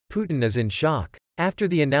Putin is in shock. After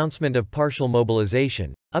the announcement of partial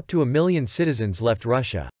mobilization, up to 1 million citizens left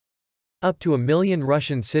Russia. Up to 1 million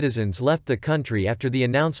Russian citizens left the country after the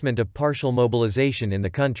announcement of partial mobilization in the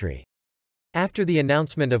country. After the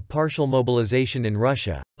announcement of partial mobilization in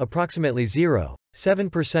Russia, approximately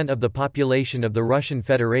 0.7% of the population of the Russian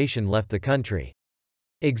Federation left the country.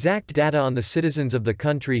 Exact data on the citizens of the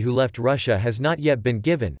country who left Russia has not yet been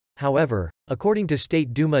given, however, according to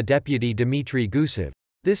State Duma Deputy Dmitry Gusev,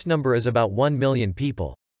 this number is about 1 million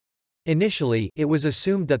people. Initially, it was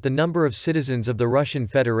assumed that the number of citizens of the Russian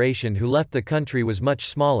Federation who left the country was much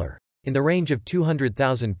smaller, in the range of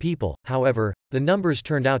 200,000 people, however, the numbers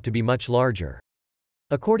turned out to be much larger.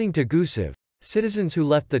 According to Gusev, citizens who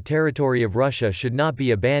left the territory of Russia should not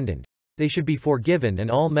be abandoned, they should be forgiven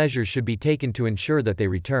and all measures should be taken to ensure that they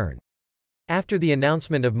return. After the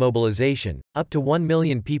announcement of mobilization, up to 1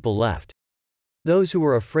 million people left. Those who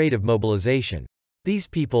were afraid of mobilization. These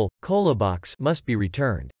people, Kolobaks, must be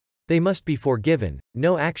returned. They must be forgiven,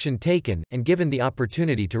 no action taken, and given the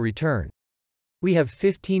opportunity to return. We have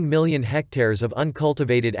 15 million hectares of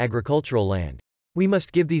uncultivated agricultural land. We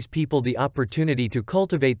must give these people the opportunity to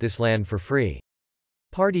cultivate this land for free.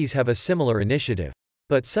 Parties have a similar initiative.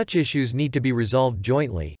 But such issues need to be resolved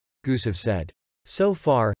jointly, Gusev said. So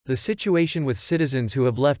far, the situation with citizens who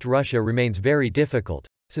have left Russia remains very difficult,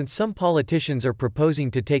 since some politicians are proposing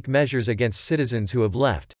to take measures against citizens who have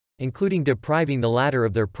left, including depriving the latter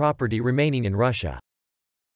of their property remaining in Russia.